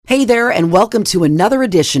Hey there, and welcome to another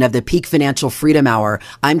edition of the Peak Financial Freedom Hour.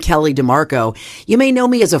 I'm Kelly DeMarco. You may know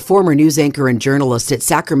me as a former news anchor and journalist at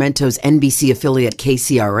Sacramento's NBC affiliate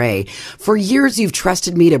KCRA. For years, you've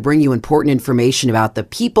trusted me to bring you important information about the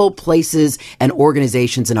people, places, and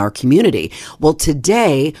organizations in our community. Well,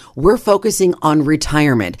 today, we're focusing on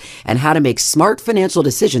retirement and how to make smart financial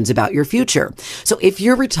decisions about your future. So if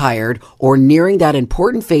you're retired or nearing that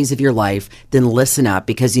important phase of your life, then listen up,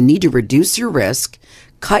 because you need to reduce your risk,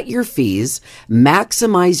 cut your fees,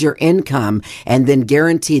 maximize your income, and then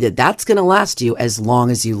guarantee that that's going to last you as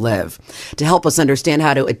long as you live. To help us understand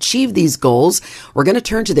how to achieve these goals, we're going to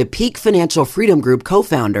turn to the Peak Financial Freedom Group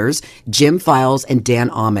co-founders, Jim Files and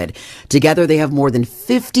Dan Ahmed. Together, they have more than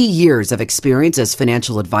 50 years of experience as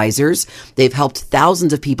financial advisors. They've helped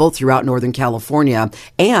thousands of people throughout Northern California,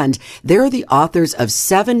 and they're the authors of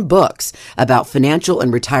 7 books about financial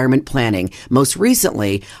and retirement planning. Most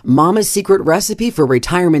recently, Mama's Secret Recipe for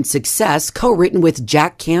Retirement Success, co-written with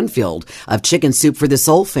Jack Canfield of Chicken Soup for the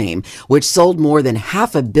Soul fame, which sold more than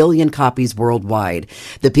 500 million copies worldwide.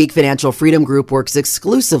 The Peak Financial Freedom Group works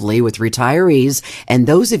exclusively with retirees and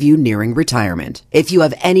those of you nearing retirement. If you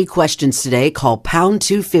have any questions today, call pound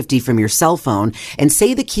 250 from your cell phone and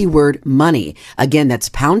say the keyword money. Again, that's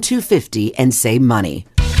pound 250 and say money.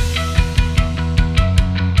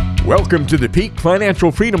 Welcome to the Peak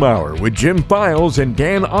Financial Freedom Hour with Jim Files and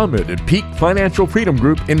Dan Ahmed at Peak Financial Freedom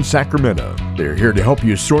Group in Sacramento. They're here to help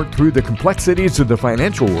you sort through the complexities of the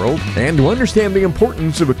financial world and to understand the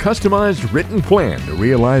importance of a customized written plan to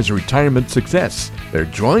realize retirement success. They're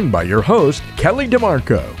joined by your host, Kelly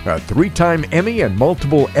DeMarco, a 3-time Emmy and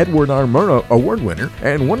multiple Edward R. Murrow Award winner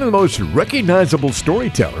and one of the most recognizable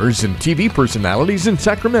storytellers and TV personalities in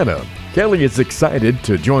Sacramento. Kelly is excited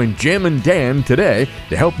to join Jim and Dan today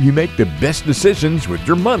to help you make the best decisions with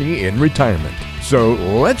your money in retirement. So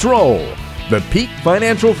let's roll. The Peak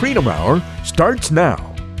Financial Freedom Hour starts now.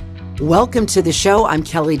 Welcome to the show. I'm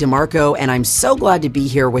Kelly DeMarco, and I'm so glad to be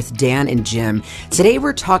here with Dan and Jim. Today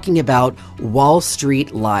we're talking about Wall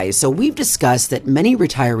Street lies. So we've discussed that many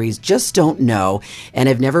retirees just don't know and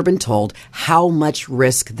have never been told how much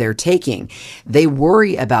risk they're taking. They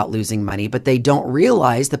worry about losing money, but they don't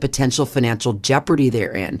realize the potential financial jeopardy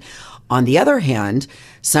they're in. On the other hand,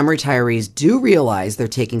 some retirees do realize they're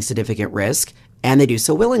taking significant risk, and they do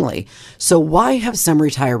so willingly. So why have some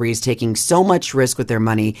retirees taking so much risk with their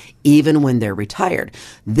money even when they're retired?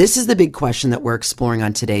 This is the big question that we're exploring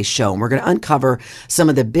on today's show. And we're going to uncover some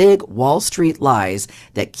of the big Wall Street lies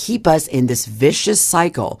that keep us in this vicious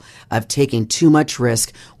cycle of taking too much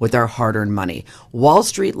risk with our hard-earned money. Wall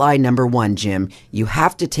Street lie number 1, Jim, you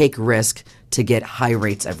have to take risk to get high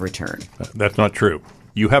rates of return. That's not true.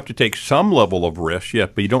 You have to take some level of risk, yes,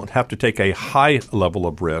 but you don't have to take a high level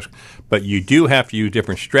of risk. But you do have to use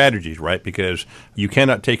different strategies, right? Because you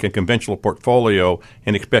cannot take a conventional portfolio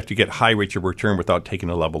and expect to get high rates of return without taking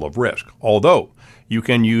a level of risk. Although you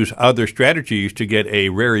can use other strategies to get a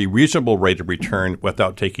very reasonable rate of return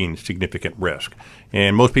without taking significant risk.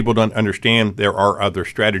 And most people don't understand there are other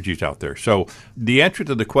strategies out there. So the answer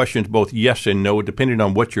to the question is both yes and no, depending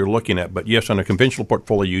on what you're looking at. But yes, on a conventional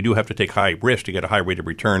portfolio, you do have to take high risk to get a high rate of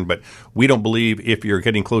return. But we don't believe if you're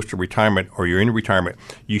getting close to retirement or you're in retirement,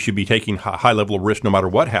 you should be taking a high level of risk no matter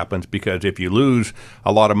what happens, because if you lose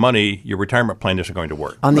a lot of money, your retirement plan isn't going to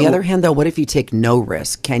work. On the other hand, though, what if you take no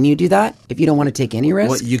risk? Can you do that if you don't want to take any risk?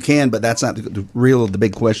 Well, you can, but that's not the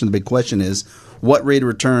big question. The big question is, what rate of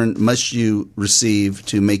return must you receive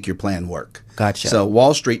to make your plan work? Gotcha. So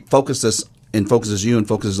Wall Street focuses you and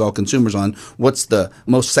focuses all consumers on what's the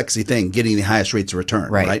most sexy thing, getting the highest rates of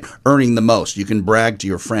return, right? Earning the most. You can brag to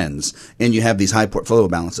your friends, and you have these high portfolio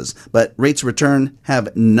balances. But rates of return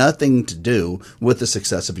have nothing to do with the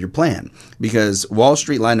success of your plan, because Wall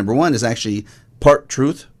Street lie number 1 is actually part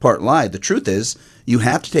truth, part lie. The truth is you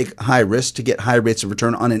have to take high risk to get high rates of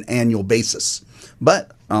return on an annual basis.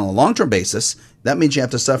 But on a long-term basis, that means you have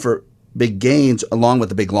to suffer big gains along with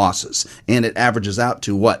the big losses. And it averages out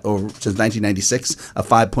to what? Over since 1996, a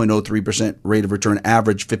 5.03% rate of return,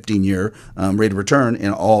 average 15-year rate of return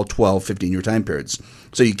in all 12 15-year time periods.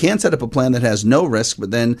 So you can set up a plan that has no risk,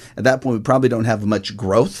 but then at that point we probably don't have much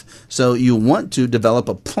growth. So you want to develop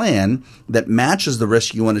a plan that matches the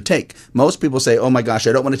risk you want to take. Most people say, oh my gosh,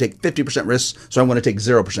 I don't want to take 50% risk, so I want to take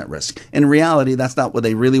 0% risk. In reality, that's not what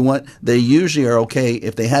they really want. They usually are okay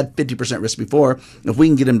if they had 50% risk before. If we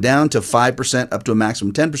can get them down to to 5% up to a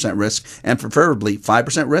maximum 10% risk, and preferably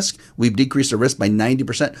 5% risk. We've decreased the risk by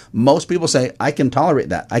 90%. Most people say, I can tolerate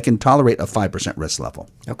that. I can tolerate a 5% risk level.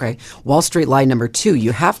 Okay. Wall Street lie number 2,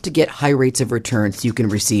 you have to get high rates of return so you can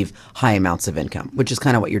receive high amounts of income, which is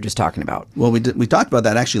kind of what you're just talking about. Well, we talked about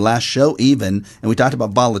that actually last show even, and we talked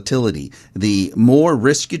about volatility. The more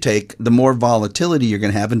risk you take, the more volatility you're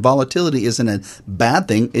going to have, and volatility isn't a bad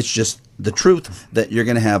thing. It's just the truth that you're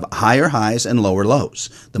going to have higher highs and lower lows.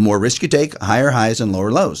 The more risk you take, higher highs and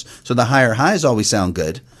lower lows. So the higher highs always sound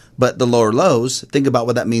good, but the lower lows, think about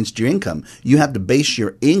what that means to your income. You have to base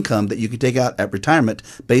your income that you can take out at retirement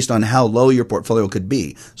based on how low your portfolio could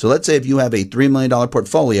be. So let's say if you have a $3 million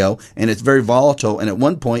portfolio and it's very volatile, and at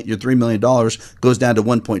one point your $3 million goes down to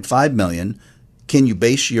 $1.5 million, can you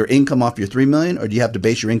base your income off your $3 million, or do you have to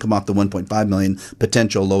base your income off the $1.5 million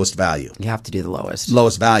potential lowest value? You have to do the lowest.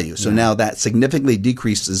 Lowest value. So now that significantly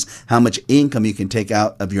decreases how much income you can take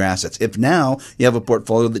out of your assets. If now you have a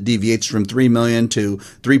portfolio that deviates from $3 million to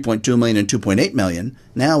 $3.2 million and $2.8 million,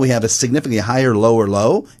 now we have a significantly higher lower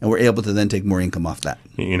low, and we're able to then take more income off that.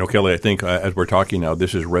 You know, Kelly, I think as we're talking now,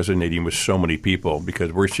 this is resonating with so many people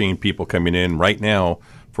because we're seeing people coming in right now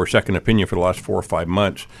for a second opinion for the last 4 or 5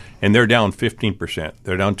 months, and they're down 15%,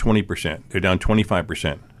 they're down 20%, they're down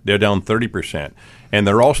 25%, they're down 30%, and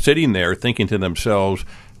they're all sitting there thinking to themselves,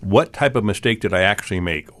 what type of mistake did I actually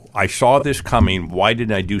make? I saw this coming. Why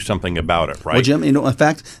didn't I do something about it, right? Well, Jim, in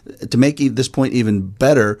fact, to make this point even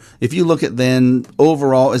better, if you look at then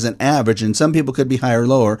overall as an average, and some people could be higher or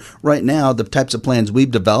lower, right now, the types of plans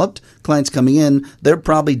we've developed, clients coming in, they're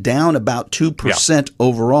probably down about 2%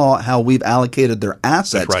 overall how we've allocated their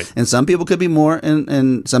assets. That's right. And some people could be more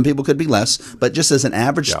and some people could be less. But just as an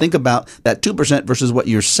average, think about that 2% versus what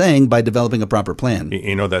you're saying by developing a proper plan.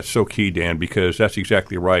 You know, that's so key, Dan, because that's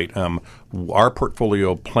exactly right. Our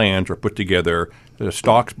portfolio plans are put together,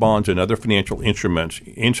 stocks, bonds, and other financial instruments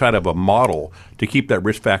inside of a model to keep that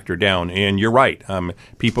risk factor down. And you're right.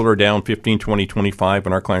 People are down 15, 20, 25,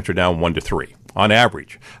 and our clients are down 1 to 3 on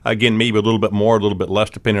average. Again, maybe a little bit more, a little bit less,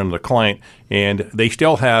 depending on the client. And they're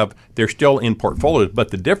still in portfolios. But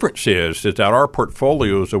the difference is that our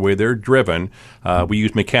portfolios, the way they're driven, we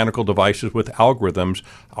use mechanical devices with algorithms.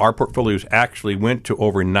 Our portfolios actually went to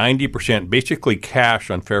over 90% basically cash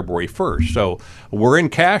on February 1st. So we're in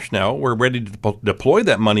cash now. We're ready to deploy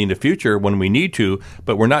that money in the future when we need to,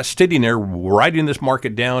 but we're not sitting there riding this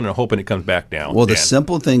market down and hoping it comes back down. Well, the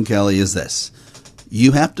simple thing, Kelly, is this.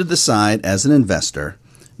 You have to decide as an investor,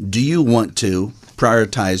 do you want to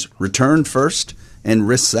prioritize return first and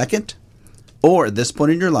risk second? Or at this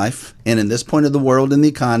point in your life and in this point of the world and the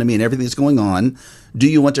economy and everything that's going on, do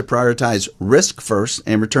you want to prioritize risk first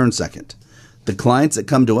and return second? The clients that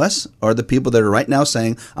come to us are the people that are right now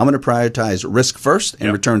saying, I'm going to prioritize risk first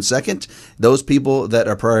and return second. Those people that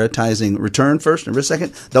are prioritizing return first and risk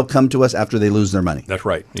second, they'll come to us after they lose their money. That's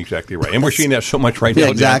right. Exactly right. And we're seeing that so much right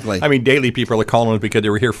now. Exactly. Dan. I mean, daily people are calling us because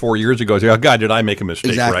they were here 4 years ago. Say, oh, God, did I make a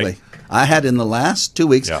mistake, exactly. Right? I had in the last 2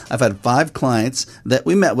 weeks, I've had 5 clients that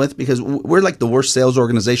we met with because we're like the worst sales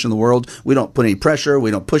organization in the world. We don't put any pressure.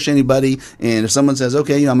 We don't push anybody. And if someone says,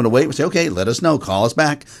 okay, I'm going to wait, we say, okay, let us know. Call us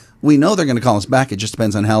back. We know they're going to call us back. It just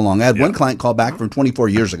depends on how long. I had one client call back from 24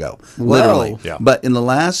 years ago, literally. Yeah. But in the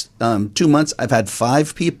last 2 months, I've had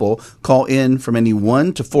 5 people call in from any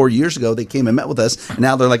 1 to 4 years ago. They came and met with us. And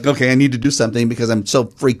now they're like, okay, I need to do something because I'm so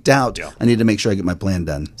freaked out. Yeah. I need to make sure I get my plan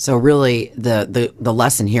done. So really, the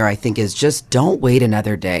lesson here, I think, is just don't wait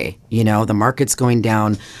another day. You know, the market's going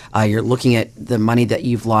down. You're looking at the money that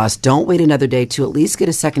you've lost. Don't wait another day to at least get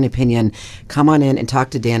a second opinion. Come on in and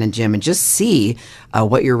talk to Dan and Jim and just see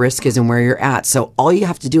what your risk is and where you're at. So all you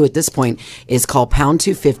have to do at this point is call pound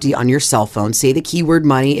 250 on your cell phone. Say the keyword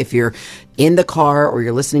money if you're in the car or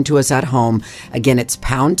you're listening to us at home. Again, it's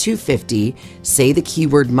pound 250. Say the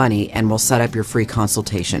keyword money and we'll set up your free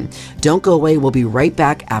consultation. Don't go away. We'll be right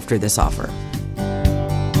back after this offer.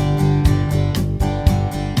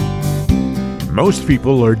 Most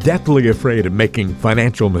people are deathly afraid of making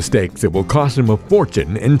financial mistakes that will cost them a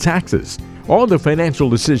fortune in taxes. All the financial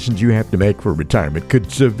decisions you have to make for retirement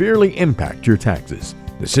could severely impact your taxes.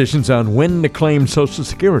 Decisions on when to claim Social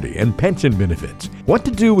Security and pension benefits, what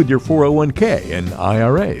to do with your 401k and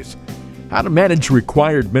IRAs, how to manage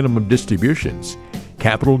required minimum distributions,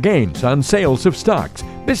 capital gains on sales of stocks,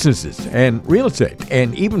 businesses, and real estate,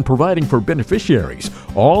 and even providing for beneficiaries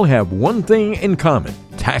all have one thing in common: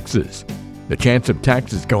 taxes. The chance of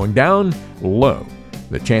taxes going down? Low.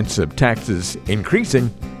 The chance of taxes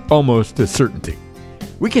increasing? Almost a certainty.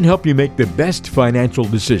 We can help you make the best financial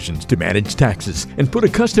decisions to manage taxes and put a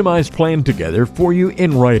customized plan together for you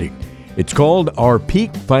in writing. It's called our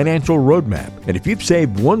Peak Financial Roadmap. And if you've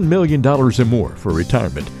saved $1 million or more for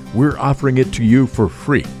retirement, we're offering it to you for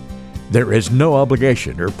free. There is no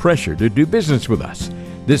obligation or pressure to do business with us.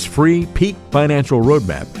 This free Peak Financial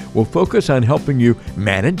Roadmap will focus on helping you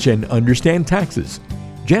manage and understand taxes,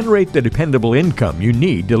 generate the dependable income you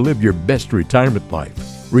need to live your best retirement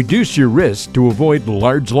life, reduce your risk to avoid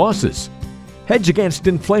large losses, hedge against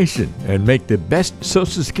inflation, and make the best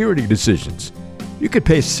Social Security decisions. You could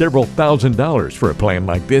pay several $1,000s for a plan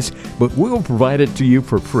like this, but we will provide it to you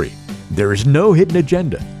for free. There is no hidden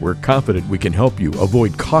agenda. We're confident we can help you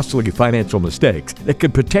avoid costly financial mistakes that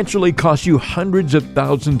could potentially cost you hundreds of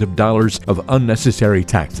thousands of dollars of unnecessary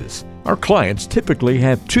taxes. Our clients typically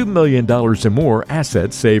have $2 million or more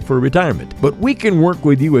assets saved for retirement, but we can work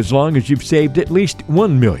with you as long as you've saved at least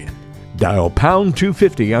 $1 million. Dial pound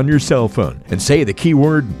 250 on your cell phone and say the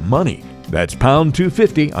keyword money. That's pound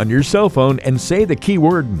 250 on your cell phone and say the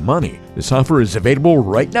keyword money. This offer is available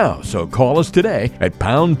right now, so call us today at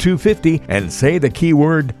pound 250 and say the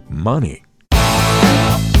keyword money.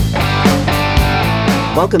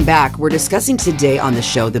 Welcome back. We're discussing today on the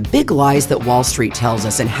show the big lies that Wall Street tells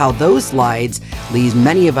us and how those lies lead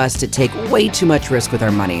many of us to take way too much risk with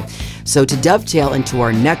our money. So to dovetail into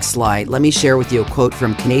our next slide, let me share with you a quote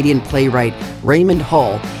from Canadian playwright Raymond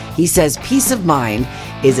Hull. He says, "Peace of mind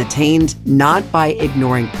is attained not by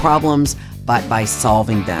ignoring problems, but by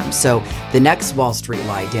solving them." So the next Wall Street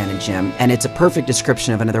lie, Dan and Jim, and it's a perfect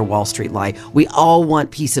description of another Wall Street lie. We all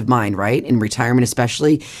want peace of mind, right? In retirement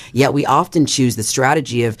especially. Yet we often choose the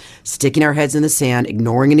strategy of sticking our heads in the sand,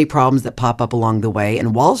 ignoring any problems that pop up along the way.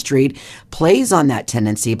 And Wall Street plays on that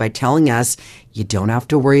tendency by telling us you don't have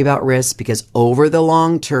to worry about risk because over the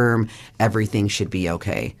long term, everything should be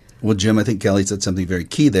okay. Well, Jim, I think Kelly said something very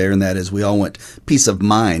key there, and that is we all want peace of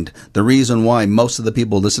mind. The reason why most of the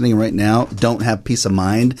people listening right now don't have peace of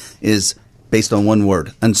mind is based on one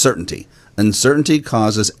word: uncertainty. Uncertainty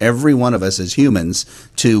causes every one of us as humans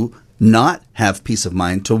to not have peace of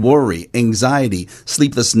mind, to worry, anxiety,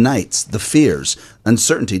 sleepless nights, the fears,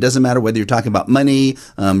 uncertainty. Doesn't matter whether you're talking about money,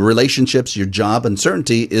 relationships, your job.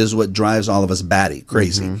 Uncertainty is what drives all of us batty,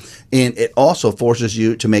 crazy. Mm-hmm. And it also forces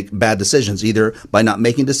you to make bad decisions, either by not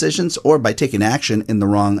making decisions or by taking action in the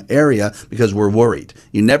wrong area because we're worried.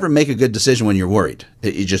 You never make a good decision when you're worried.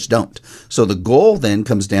 You just don't. So the goal then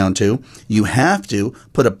comes down to you have to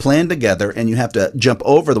put a plan together and you have to jump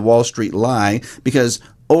over the Wall Street lie, because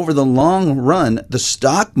over the long run, the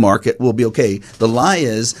stock market will be okay. The lie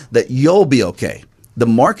is that you'll be okay. The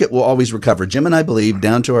market will always recover. Jim and I believe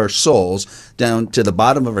down to our souls, down to the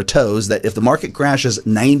bottom of our toes, that if the market crashes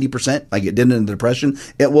 90%, like it did in the Depression,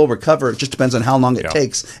 it will recover. It just depends on how long it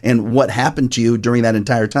takes and what happened to you during that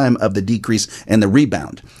entire time of the decrease and the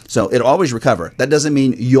rebound. So it'll always recover. That doesn't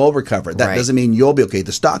mean you'll recover. That doesn't mean you'll be okay.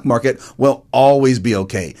 The stock market will always be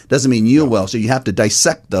okay. Doesn't mean you will. So you have to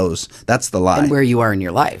dissect those. That's the lie. And where you are in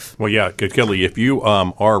your life. Well, yeah, Kelly, if you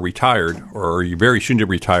are retired or you're very soon to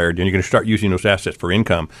be retired and you're going to start using those assets for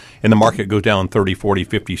income, and the market goes down 30, 40,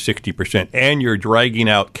 50, 60%, and you're dragging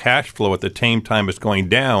out cash flow at the same time it's going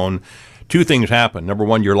down, two things happen. Number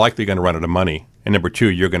one, you're likely going to run out of money. And number two,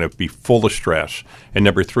 you're going to be full of stress. And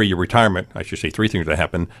number three, your retirement, I should say three things that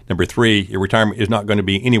happen. Number three, your retirement is not going to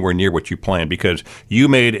be anywhere near what you planned because you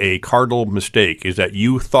made a cardinal mistake, is that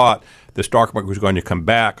you thought the stock market was going to come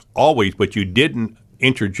back always, but you didn't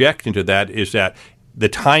interject into that, is that the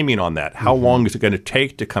timing on that. How long is it going to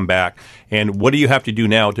take to come back? And what do you have to do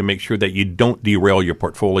now to make sure that you don't derail your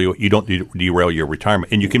portfolio, you don't derail your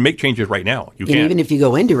retirement? And you can make changes right now. You can. Even if you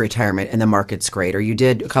go into retirement and the market's great, or you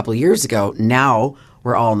did a couple of years ago, now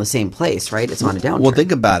we're all in the same place, right? It's on a downturn. Well,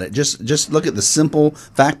 think about it. Just look at the simple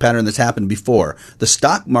fact pattern that's happened before. The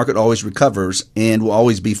stock market always recovers and will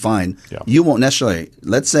always be fine. Yeah. You won't necessarily.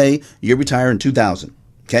 Let's say you retire in 2000.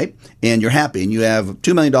 Okay, and you're happy, and you have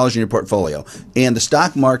 $2 million in your portfolio, and the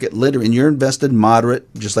stock market, literally, and you're invested moderate,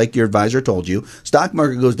 just like your advisor told you, stock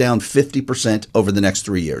market goes down 50% over the next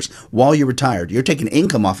 3 years. While you're retired, you're taking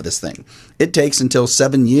income off of this thing. It takes until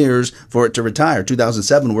 7 years for it to retire.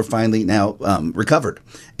 2007, we're finally now recovered,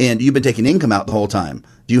 and you've been taking income out the whole time.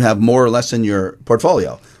 Do you have more or less in your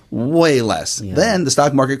portfolio? Way less. Yeah. Then the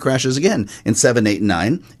stock market crashes again in 7, 8, and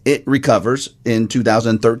 9. It recovers in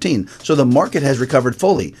 2013. So the market has recovered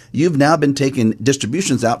fully. You've now been taking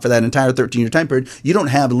distributions out for that entire 13-year time period. You don't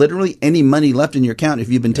have literally any money left in your account if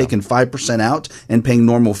you've been taking 5% out and paying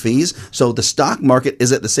normal fees. So the stock market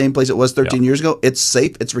is at the same place it was 13 years ago. It's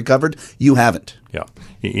safe. It's recovered. You haven't. Yeah.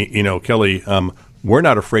 You know, Kelly, we're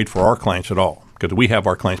not afraid for our clients at all because we have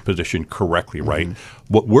our clients positioned correctly, right?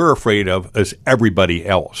 What we're afraid of is everybody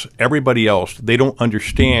else. Everybody else, they don't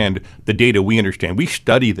understand the data we understand. We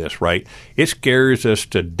study this, right? It scares us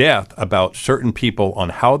to death about certain people on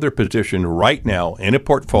how they're positioned right now in a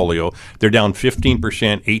portfolio. They're down 15%,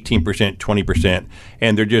 18%, 20%,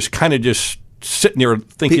 and they're just kind of just sitting there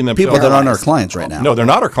thinking themselves. People that aren't our clients right now. No, they're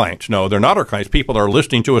not our clients. No, they're not our clients. People that are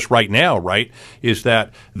listening to us right now, right, is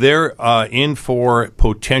that they're in for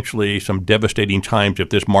potentially some devastating times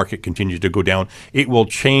if this market continues to go down. It will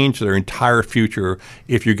change their entire future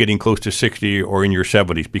if you're getting close to 60 or in your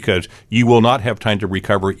 70s, because you will not have time to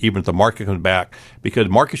recover even if the market comes back, because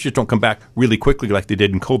markets just don't come back really quickly like they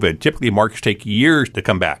did in COVID. Typically, markets take years to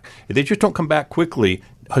come back. They just don't come back quickly,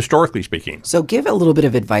 historically speaking. So give a little bit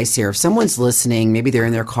of advice here. If someone's listening, maybe they're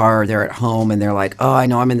in their car, they're at home, and they're like, oh, I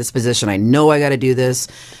know I'm in this position. I know I got to do this.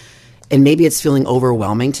 And maybe it's feeling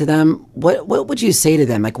overwhelming to them. What would you say to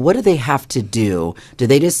them? Like, what do they have to do? Do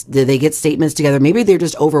they get statements together? Maybe they're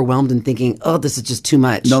just overwhelmed and thinking, oh, this is just too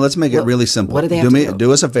much. No, let's make it really simple. What do they have to do?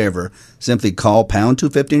 Do us a favor. Simply call pound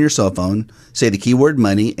 250 on your cell phone, say the keyword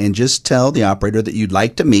money, and just tell the operator that you'd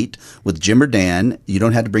like to meet with Jim or Dan. You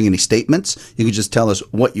don't have to bring any statements. You can just tell us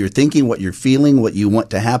what you're thinking, what you're feeling, what you want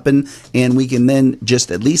to happen, and we can then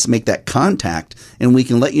just at least make that contact, and we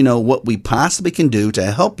can let you know what we possibly can do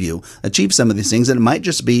to help you achieve some of these things. And it might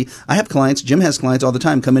just be, I have clients, Jim has clients all the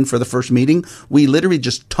time come in for the first meeting. We literally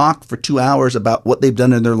just talk for 2 hours about what they've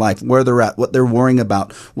done in their life, where they're at, what they're worrying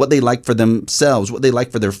about, what they like for themselves, what they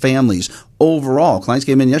like for their families. Overall, clients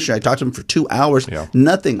came in yesterday. I talked to them for 2 hours. Yeah.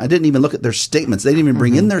 Nothing. I didn't even look at their statements. They didn't even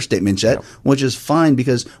bring in their statements yet, which is fine,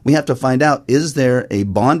 because we have to find out, is there a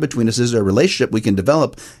bond between us? Is there a relationship we can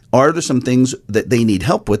develop? Are there some things that they need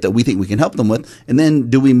help with that we think we can help them with? And then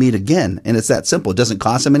do we meet again? And it's that simple. It doesn't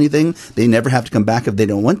cost them anything. They never have to come back if they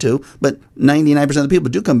don't want to. But 99% of the people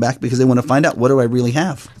do come back because they want to find out, what do I really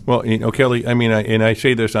have? Well, Kelly, I mean, and I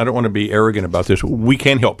say this, I don't want to be arrogant about this. We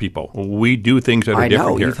can help people. We do things that are different here. I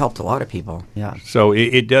know. You've helped a lot of people. Yeah. So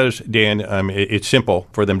it does, Dan, it's simple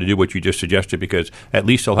for them to do what you just suggested, because at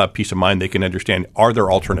least they'll have peace of mind. They can understand, are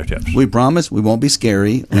there alternatives? We promise we won't be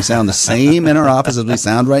scary. We sound the same in our office as we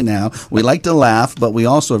sound right now. We like to laugh, but we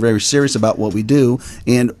also are very serious about what we do.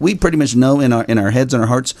 And we pretty much know in our heads and our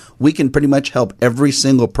hearts, we can pretty much help every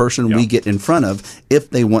single person we get in front of if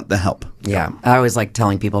they want the help. Yeah. I always like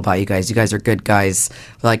telling people about you guys. You guys are good guys.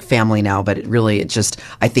 We're like family now, but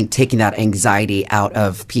I think taking that anxiety out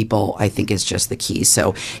of people, I think, is just the key.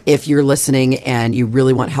 So if you're listening and you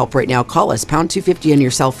really want help right now, call us, pound 250 on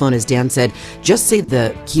your cell phone. As Dan said, just say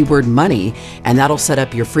the keyword money, and that'll set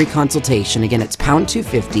up your free consultation. Again, it's pound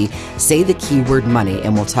 250, say the keyword money,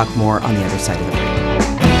 and we'll talk more on the other side of the break.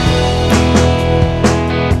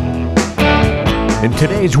 In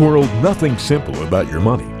today's world, nothing's simple about your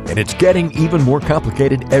money, and it's getting even more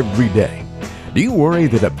complicated every day. Do you worry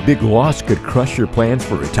that a big loss could crush your plans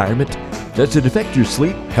for retirement? Does it affect your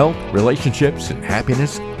sleep, health, relationships, and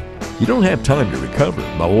happiness? You don't have time to recover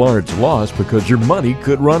from a large loss because your money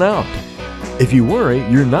could run out. If you worry,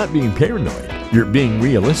 you're not being paranoid, you're being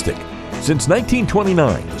realistic. Since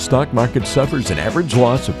 1929, the stock market suffers an average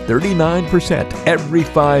loss of 39% every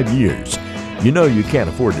 5 years. You know you can't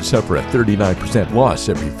afford to suffer a 39% loss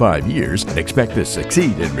every 5 years and expect to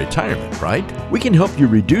succeed in retirement, right? We can help you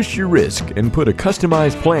reduce your risk and put a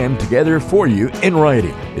customized plan together for you in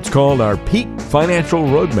writing. It's called our Peak Financial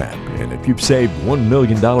Roadmap, and if you've saved $1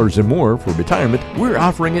 million or more for retirement, we're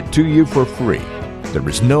offering it to you for free. There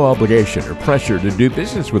is no obligation or pressure to do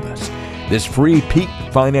business with us. This free Peak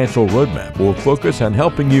Financial Roadmap will focus on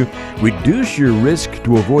helping you reduce your risk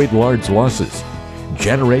to avoid large losses,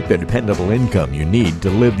 generate the dependable income you need to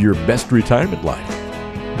live your best retirement life,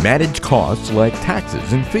 manage costs like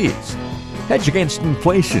taxes and fees, hedge against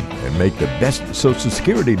inflation, and make the best Social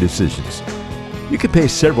Security decisions. You could pay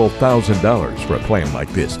several $1,000s for a plan like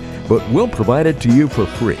this, but we'll provide it to you for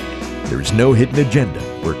free. There's no hidden agenda.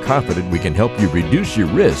 We're confident we can help you reduce your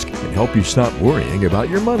risk and help you stop worrying about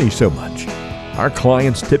your money so much. Our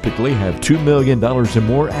clients typically have $2 million or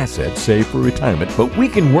more assets saved for retirement, but we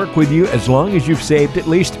can work with you as long as you've saved at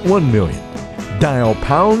least $1 million. Dial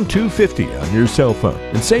pound 250 on your cell phone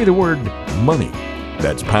and say the word money.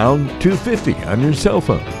 That's pound 250 on your cell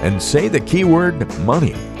phone and say the keyword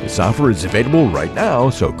money. This offer is available right now,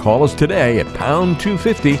 so call us today at pound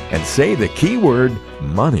 250 and say the keyword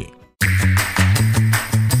money.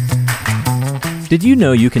 Did you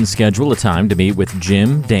know you can schedule a time to meet with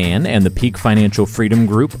Jim, Dan, and the Peak Financial Freedom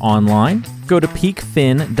Group online? Go to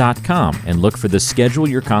peakfin.com and look for the Schedule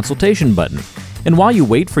Your Consultation button. And while you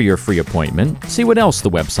wait for your free appointment, see what else the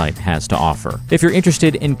website has to offer. If you're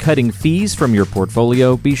interested in cutting fees from your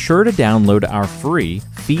portfolio, be sure to download our free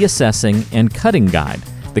Fee Assessing and Cutting Guide.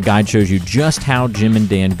 The guide shows you just how Jim and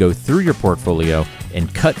Dan go through your portfolio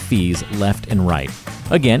and cut fees left and right.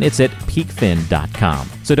 Again, it's at peakfin.com.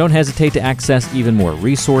 So don't hesitate to access even more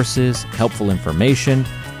resources, helpful information,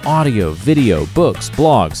 audio, video, books,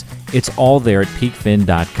 blogs. It's all there at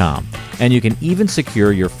peakfin.com. And you can even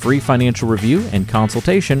secure your free financial review and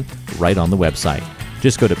consultation right on the website.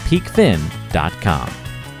 Just go to peakfin.com.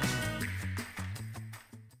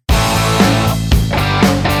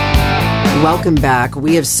 Welcome back.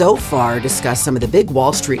 We have so far discussed some of the big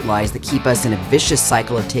Wall Street lies that keep us in a vicious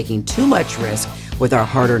cycle of taking too much risk with our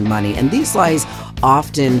hard-earned money. And these lies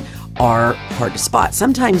often are hard to spot.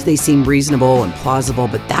 Sometimes they seem reasonable and plausible,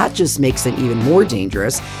 but that just makes them even more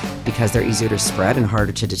dangerous because they're easier to spread and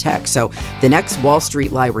harder to detect. So the next Wall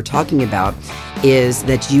Street lie we're talking about is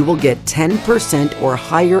that you will get 10% or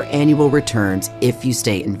higher annual returns if you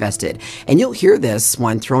stay invested. And you'll hear this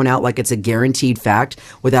one thrown out like it's a guaranteed fact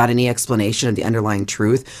without any explanation of the underlying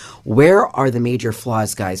truth. Where are the major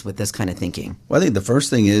flaws, guys, with this kind of thinking? Well, I think the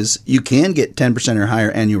first thing is you can get 10% or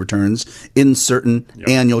higher annual returns in certain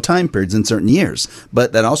annual time periods in certain years.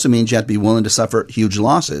 But that also means you have to be willing to suffer huge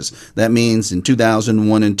losses. That means in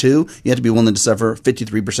 2001 and 2, you have to be willing to suffer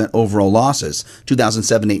 53% overall losses.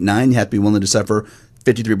 2007, 8, 9, you have to be willing to suffer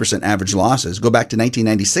 53% average losses. Go back to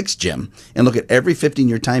 1996, Jim, and look at every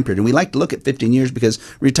 15-year time period. And we like to look at 15 years because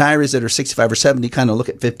retirees that are 65 or 70 kind of look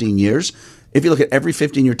at 15 years. If you look at every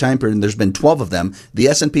 15-year time period, and there's been 12 of them, the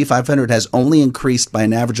S&P 500 has only increased by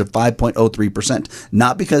an average of 5.03%.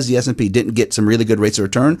 Not because the S&P didn't get some really good rates of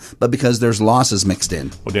return, but because there's losses mixed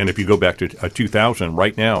in. Well, Dan, if you go back to 2000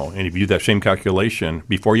 right now, and if you do that same calculation,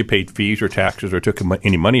 before you paid fees or taxes or took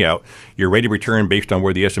any money out, your rate of return based on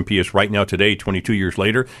where the S&P is right now today, 22 years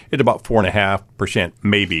later, is about 4.5%,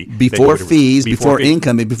 maybe. Before fees, before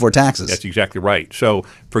income, and before taxes. That's exactly right. So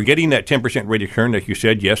for getting that 10% rate of return, like you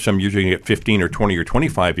said, yes, some years you get 15 or 20 or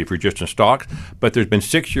 25 if you're just in stocks, but there's been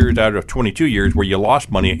 6 years out of 22 years where you lost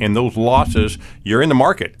money, and those losses, you're in the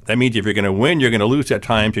market. That means if you're going to win, you're going to lose at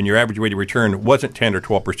times, and your average rate of return wasn't 10 or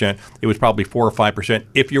 12%. It was probably 4 or 5%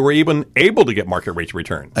 if you were even able to get market rates of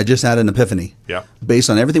return. I just had an epiphany. Yeah. Based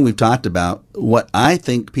on everything we've talked about, what I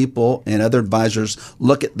think people and other advisors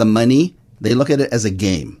look at the money, they look at it as a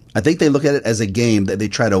game. I think they look at it as a game that they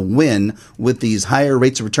try to win with these higher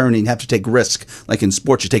rates of return, and you have to take risk. Like in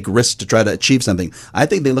sports, you take risks to try to achieve something. I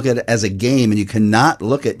think they look at it as a game, and you cannot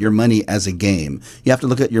look at your money as a game. You have to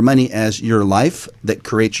look at your money as your life that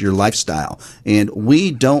creates your lifestyle. And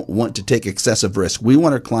we don't want to take excessive risk. We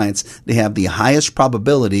want our clients to have the highest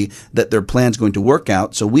probability that their plan's going to work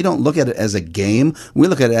out. So we don't look at it as a game. We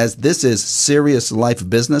look at it as this is serious life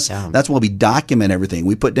business. Yeah. That's why we document everything.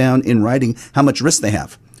 We put down in writing how much risk they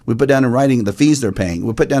have. We put down in writing the fees they're paying.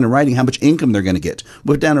 We put down in writing how much income they're going to get.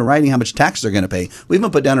 We put down in writing how much tax they're going to pay. We even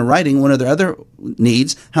put down in writing one of their other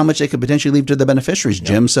needs, how much they could potentially leave to the beneficiaries,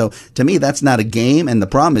 Jim. So to me, that's not a game. And the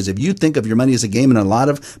problem is if you think of your money as a game, and a lot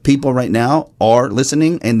of people right now are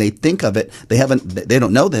listening and they think of it, they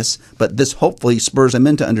don't know this, but this hopefully spurs them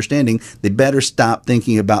into understanding they better stop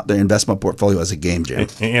thinking about their investment portfolio as a game, Jim.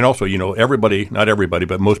 And also, everybody, not everybody,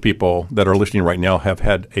 but most people that are listening right now have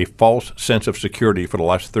had a false sense of security for the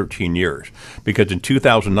last 13 years, because in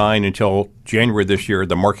 2009 until January this year,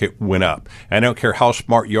 the market went up. And I don't care how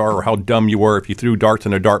smart you are or how dumb you were, if you threw darts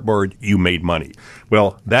on a dartboard, you made money.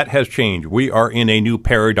 Well, that has changed. We are in a new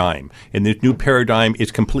paradigm, and this new paradigm is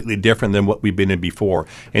completely different than what we've been in before.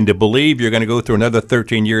 And to believe you're going to go through another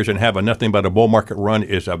 13 years and have nothing but a bull market run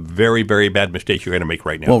is a very, very bad mistake you're going to make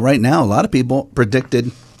right now. Well, right now, a lot of people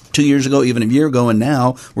predicted 2 years ago, even a year ago, and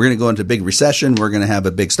now we're going to go into a big recession. We're going to have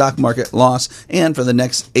a big stock market loss. And for the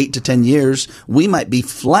next 8 to 10 years, we might be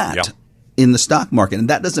flat in the stock market. And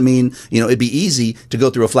that doesn't mean, it'd be easy to go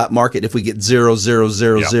through a flat market if we get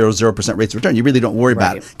 0.00000% rates of return. You really don't worry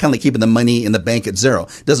about it. Kind of like keeping the money in the bank at zero.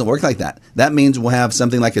 It doesn't work like that. That means we'll have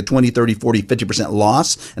something like a 20, 30, 40, 50%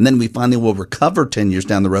 loss. And then we finally will recover 10 years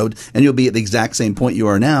down the road, and you'll be at the exact same point you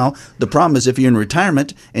are now. The problem is if you're in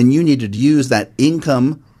retirement and you needed to use that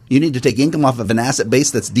income, you need to take income off of an asset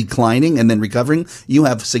base that's declining and then recovering. You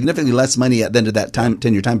have significantly less money at the end of that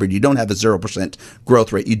 10-year time period. You don't have a 0%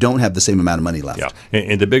 growth rate. You don't have the same amount of money left. Yeah,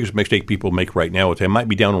 and the biggest mistake people make right now is they might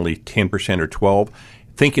be down only 10% or 12%.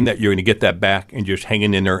 Thinking that you're going to get that back and just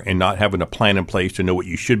hanging in there and not having a plan in place to know what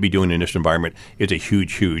you should be doing in this environment is a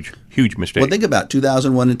huge, huge, huge mistake. Well, think about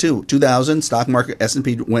 2001 and 2. 2000, stock market,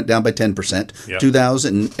 S&P went down by 10%. Yep.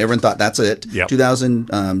 2000, everyone thought that's it. Yep.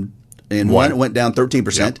 2001 it went down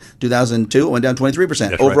 13%. Yep. 2002 it went down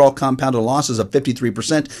 23%. Overall compounded losses of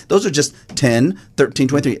 53%. Those are just 10, 13,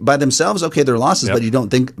 23. By themselves, okay, they're losses, but you don't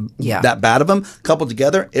think that bad of them. Coupled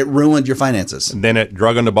together, it ruined your finances. And then it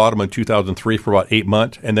drug on the bottom in 2003 for about 8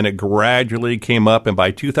 months, and then it gradually came up. And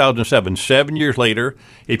by 2007, 7 years later,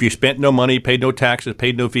 if you spent no money, paid no taxes,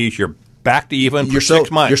 paid no fees, you're back to even for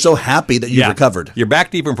 6 months. You're so happy that you've recovered. You're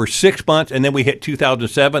back to even for 6 months, and then we hit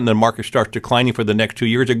 2007, and the market starts declining for the next 2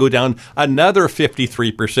 years. It goes down another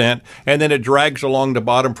 53%, and then it drags along the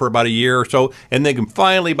bottom for about a year or so, and then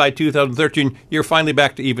finally by 2013, you're finally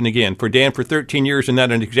back to even again. For Dan, for 13 years, and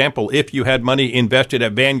that an example, if you had money invested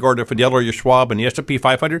at Vanguard or Fidelity or Schwab and the S&P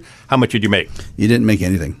 500, how much did you make? You didn't make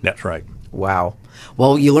anything. That's right. Wow.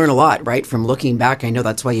 Well, you learn a lot, right, from looking back. I know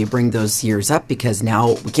that's why you bring those years up, because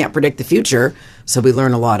now we can't predict the future. So we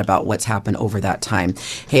learn a lot about what's happened over that time.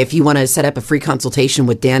 Hey, if you want to set up a free consultation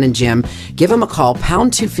with Dan and Jim, give them a call,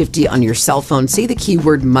 pound 250 on your cell phone. Say the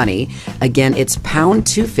keyword money. Again, it's pound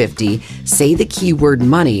 250. Say the keyword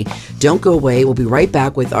money. Don't go away. We'll be right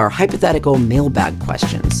back with our hypothetical mailbag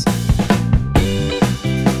questions.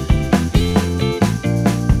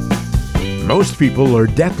 Most people are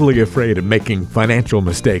deathly afraid of making financial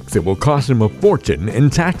mistakes that will cost them a fortune in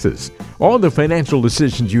taxes. All the financial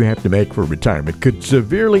decisions you have to make for retirement could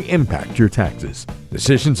severely impact your taxes.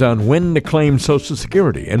 Decisions on when to claim Social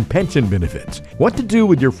Security and pension benefits, what to do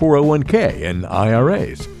with your 401k and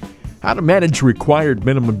IRAs, how to manage required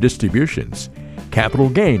minimum distributions, capital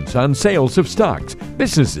gains on sales of stocks,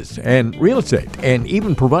 businesses, and real estate, and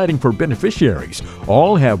even providing for beneficiaries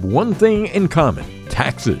all have one thing in common: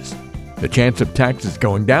 taxes. The chance of taxes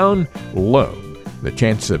going down? Low. The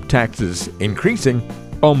chance of taxes increasing?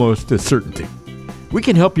 Almost a certainty. We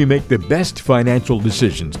can help you make the best financial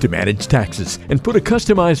decisions to manage taxes and put a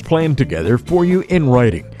customized plan together for you in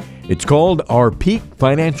writing. It's called our Peak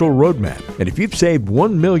Financial Roadmap, and if you've saved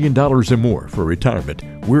 $1 million or more for retirement,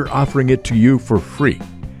 we're offering it to you for free.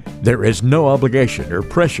 There is no obligation or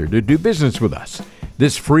pressure to do business with us.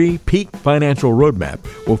 This free Peak Financial Roadmap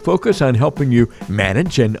will focus on helping you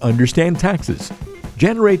manage and understand taxes,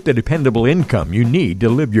 generate the dependable income you need to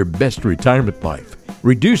live your best retirement life,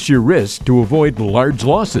 reduce your risk to avoid large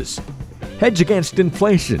losses, hedge against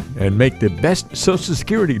inflation, and make the best Social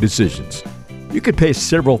Security decisions. You could pay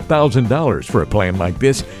several $1,000s for a plan like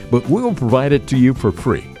this, but we will provide it to you for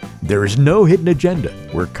free. There is no hidden agenda.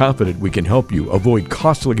 We're confident we can help you avoid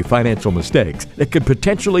costly financial mistakes that could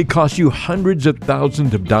potentially cost you hundreds of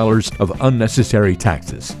thousands of dollars of unnecessary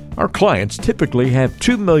taxes. Our clients typically have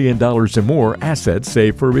 $2 million or more assets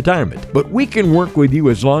saved for retirement, but we can work with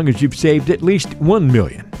you as long as you've saved at least $1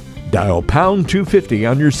 million. Dial pound 250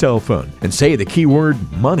 on your cell phone and say the keyword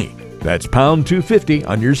money. That's pound 250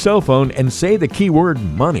 on your cell phone and say the keyword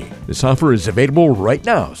money. This offer is available right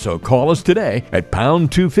now, so call us today at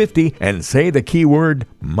pound 250 and say the keyword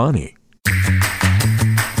money.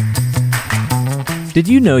 Did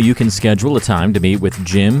you know you can schedule a time to meet with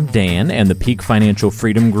Jim, Dan, and the Peak Financial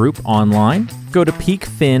Freedom Group online? Go to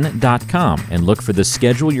peakfin.com and look for the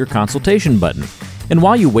Schedule Your Consultation button. And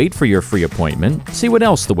while you wait for your free appointment, see what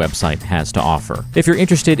else the website has to offer. If you're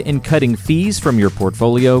interested in cutting fees from your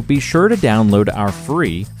portfolio, be sure to download our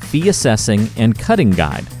free Fee Assessing and Cutting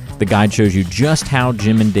Guide. The guide shows you just how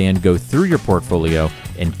Jim and Dan go through your portfolio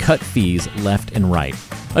and cut fees left and right.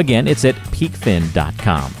 Again, it's at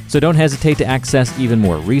peakfin.com. So don't hesitate to access even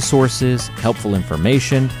more resources, helpful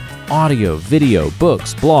information, audio, video,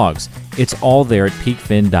 books, blogs. It's all there at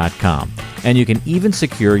peakfin.com. And you can even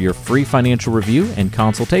secure your free financial review and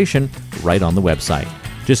consultation right on the website.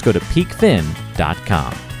 Just go to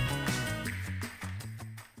peakfin.com.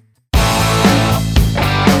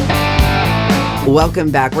 Welcome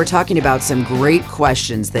back. We're talking about some great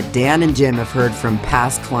questions that Dan and Jim have heard from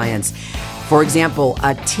past clients. For example,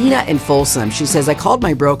 Tina in Folsom, she says, I called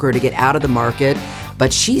my broker to get out of the market,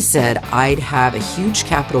 but she said I'd have a huge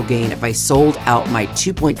capital gain if I sold out my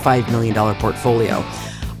 $2.5 million portfolio.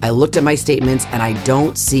 I looked at my statements and I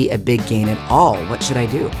don't see a big gain at all. What should I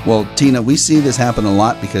do? Well, Tina, we see this happen a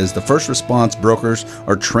lot because the first response brokers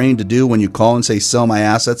are trained to do when you call and say, sell my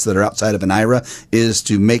assets that are outside of an IRA, is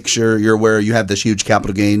to make sure you're aware you have this huge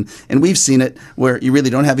capital gain. And we've seen it where you really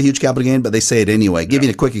don't have a huge capital gain, but they say it anyway. Give you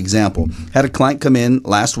a quick example. Had a client come in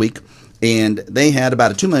last week and they had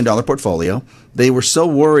about a $2 million portfolio. They were so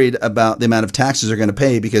worried about the amount of taxes they're going to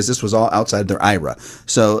pay because this was all outside their IRA.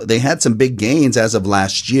 So they had some big gains as of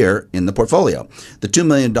last year in the portfolio. The $2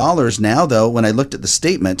 million now, though, when I looked at the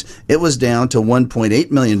statement, it was down to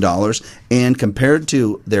 $1.8 million, and compared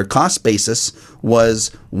to their cost basis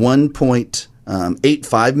was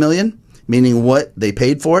 $1.85 million. meaning what they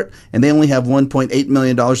paid for it, and they only have $1.8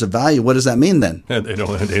 million of value. What does that mean then? They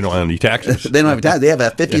don't have any taxes. They don't have taxes. They have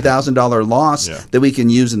a $50,000 loss that we can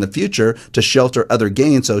use in the future to shelter other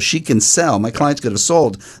gains, so she can sell. My clients could have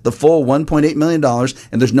sold the full $1.8 million,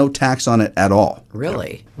 and there's no tax on it at all.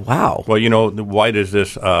 Really? Wow. Well, why does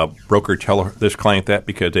this broker tell this client that?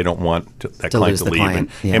 Because they don't want that client to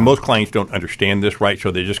leave. And most clients don't understand this, right? So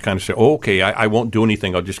they just kind of say, oh, okay, I won't do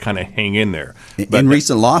anything. I'll just kind of hang in there. And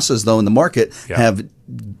recent losses, though, in the market have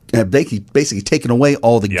basically taken away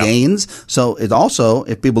all the gains. So it also,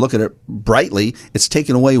 if people look at it brightly, it's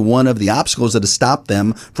taken away one of the obstacles that has stopped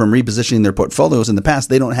them from repositioning their portfolios. In the past,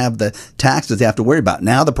 they don't have the taxes they have to worry about.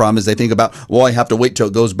 Now the problem is they think about, well, I have to wait till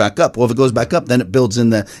it goes back up. Well, if it goes back up, then it builds in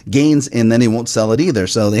the gains, and then they won't sell it either.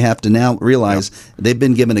 So they have to now realize they've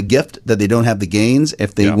been given a gift that they don't have the gains.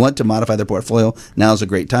 If they want to modify their portfolio, now is a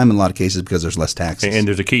great time in a lot of cases because there's less taxes. And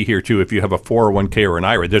there's a key here, too. If you have a 401k or an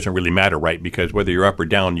IRA, it doesn't really matter, right? Because whether you're up or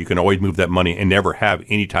down, you can always move that money and never have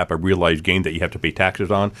any type of realized gain that you have to pay taxes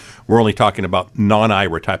on. We're only talking about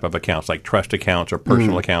non-IRA type of accounts like trust accounts or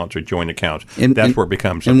personal accounts or joint accounts. That's where it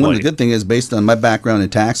becomes And one of the good things is, based on my background in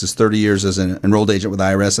taxes, 30 years as an enrolled agent with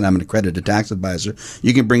IRS, and I'm an accredited tax advisor,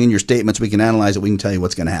 you can bring in your statements, we can analyze it, we can tell you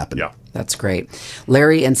what's going to happen. Yeah. That's great.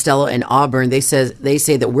 Larry and Stella in Auburn, they say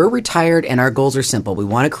that we're retired and our goals are simple. We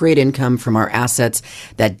want to create income from our assets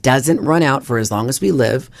that doesn't run out for as long as we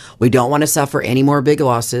live. We don't want to suffer any more big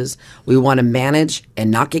losses. We want to manage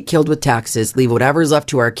and not get killed with taxes, leave whatever's left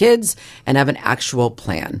to our kids, and have an actual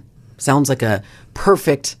plan. Sounds like a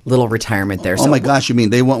perfect little retirement there. Oh, my gosh, you mean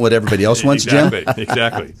they want what everybody else wants, Jim?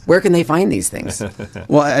 Exactly. Where can they find these things?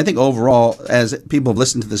 Well, I think overall, as people have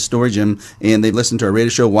listened to this story, Jim, and they've listened to our radio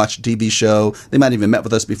show, watched a TV show, they might have even met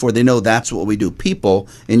with us before, they know that's what we do. People,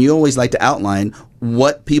 and you always like to outline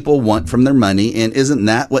what people want from their money, and isn't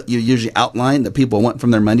that what you usually outline that people want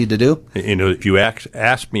from their money to do? If you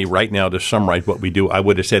ask me right now to summarize what we do, I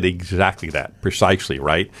would have said exactly that, precisely,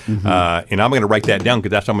 right? And I'm going to write that down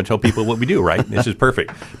because that's how I'm going to tell people what we do, right? This is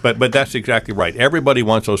perfect. But that's exactly right. Everybody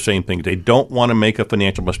wants those same things. They don't want to make a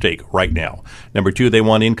financial mistake right now. Number two, they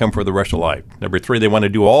want income for the rest of life. Number three, they want to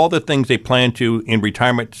do all the things they plan to in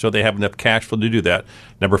retirement so they have enough cash flow to do that.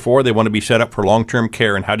 Number four, they want to be set up for long-term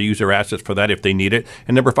care and how to use their assets for that if they need it.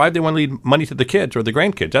 And number five, they want to leave money to the kids or the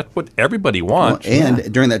grandkids. That's what everybody wants. Well,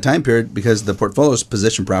 and during that time period, because the portfolio is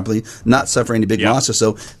positioned properly, not suffering any big losses,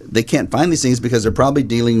 so they can't find these things because they're probably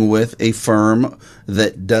dealing with a firm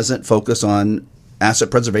that doesn't focus on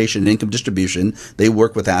asset preservation and income distribution. They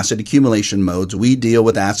work with asset accumulation modes. We deal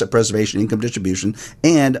with asset preservation, income distribution,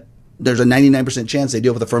 and there's a 99% chance they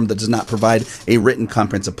deal with a firm that does not provide a written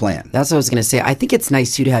comprehensive plan. That's what I was going to say. I think it's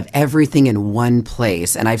nice, too, to have everything in one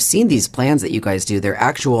place. And I've seen these plans that you guys do. They're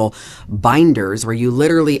actual binders where you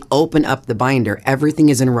literally open up the binder. Everything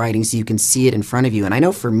is in writing so you can see it in front of you. And I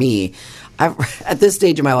know for me, at this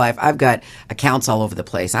stage of my life, I've got accounts all over the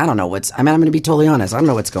place. I don't know I'm going to be totally honest. I don't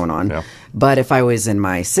know what's going on. Yeah. But if I was in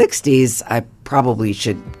my 60s, I probably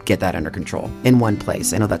should get that under control in one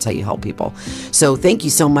place. I know that's how you help people. So thank you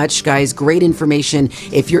so much, guys. Great information.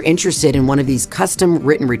 If you're interested in one of these custom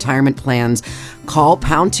written retirement plans, call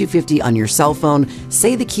pound 250 on your cell phone.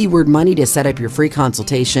 Say the keyword money to set up your free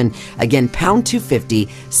consultation. Again, pound 250,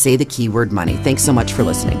 say the keyword money. Thanks so much for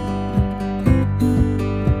listening.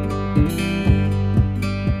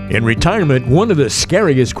 In retirement, one of the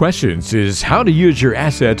scariest questions is how to use your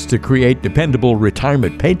assets to create dependable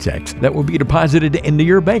retirement paychecks that will be deposited into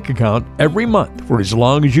your bank account every month for as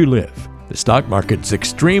long as you live. The stock market's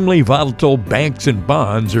extremely volatile. Banks and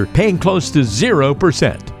bonds are paying close to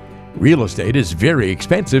 0%. Real estate is very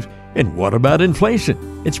expensive. And what about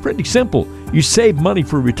inflation? It's pretty simple. You save money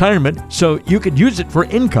for retirement so you could use it for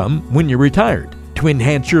income when you're retired to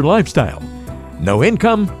enhance your lifestyle. No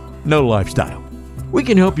income, no lifestyle. We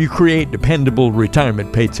can help you create dependable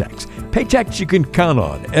retirement paychecks you can count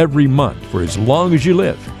on every month for as long as you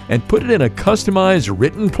live, and put it in a customized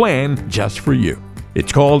written plan just for you.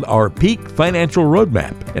 It's called our Peak Financial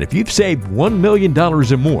Roadmap, and if you've saved $1 million or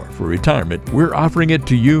more for retirement, we're offering it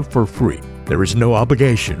to you for free. There is no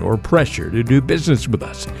obligation or pressure to do business with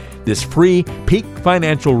us. This free Peak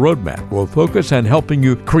Financial Roadmap will focus on helping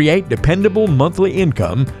you create dependable monthly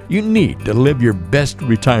income you need to live your best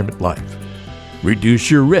retirement life. Reduce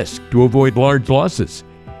your risk to avoid large losses.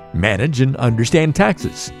 Manage and understand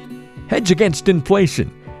taxes. Hedge against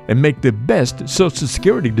inflation and make the best Social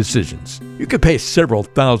Security decisions. You could pay several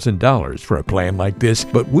 $1,000s for a plan like this,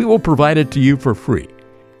 but we will provide it to you for free.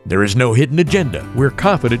 There is no hidden agenda. We're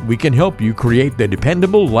confident we can help you create the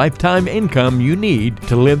dependable lifetime income you need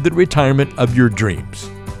to live the retirement of your dreams.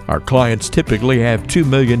 Our clients typically have $2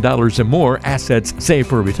 million or more assets saved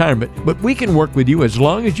for retirement, but we can work with you as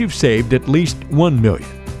long as you've saved at least $1 million.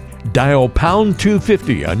 Dial pound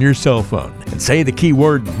 250 on your cell phone and say the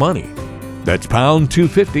keyword money. That's pound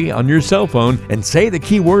 250 on your cell phone and say the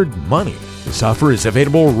keyword money. This offer is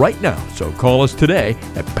available right now, so call us today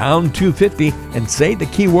at pound 250 and say the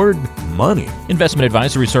keyword money. Investment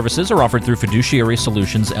advisory services are offered through Fiduciary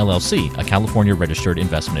Solutions, LLC, a California registered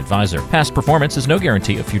investment advisor. Past performance is no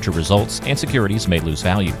guarantee of future results, and securities may lose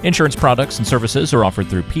value. Insurance products and services are offered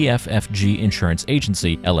through PFFG Insurance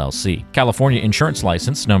Agency, LLC. California Insurance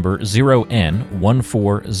License Number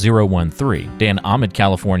 0N14013. Dan Ahmed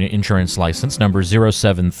California Insurance License Number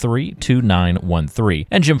 0732913.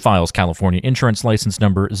 And Jim Files California Insurance License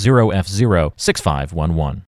Number 0F06511.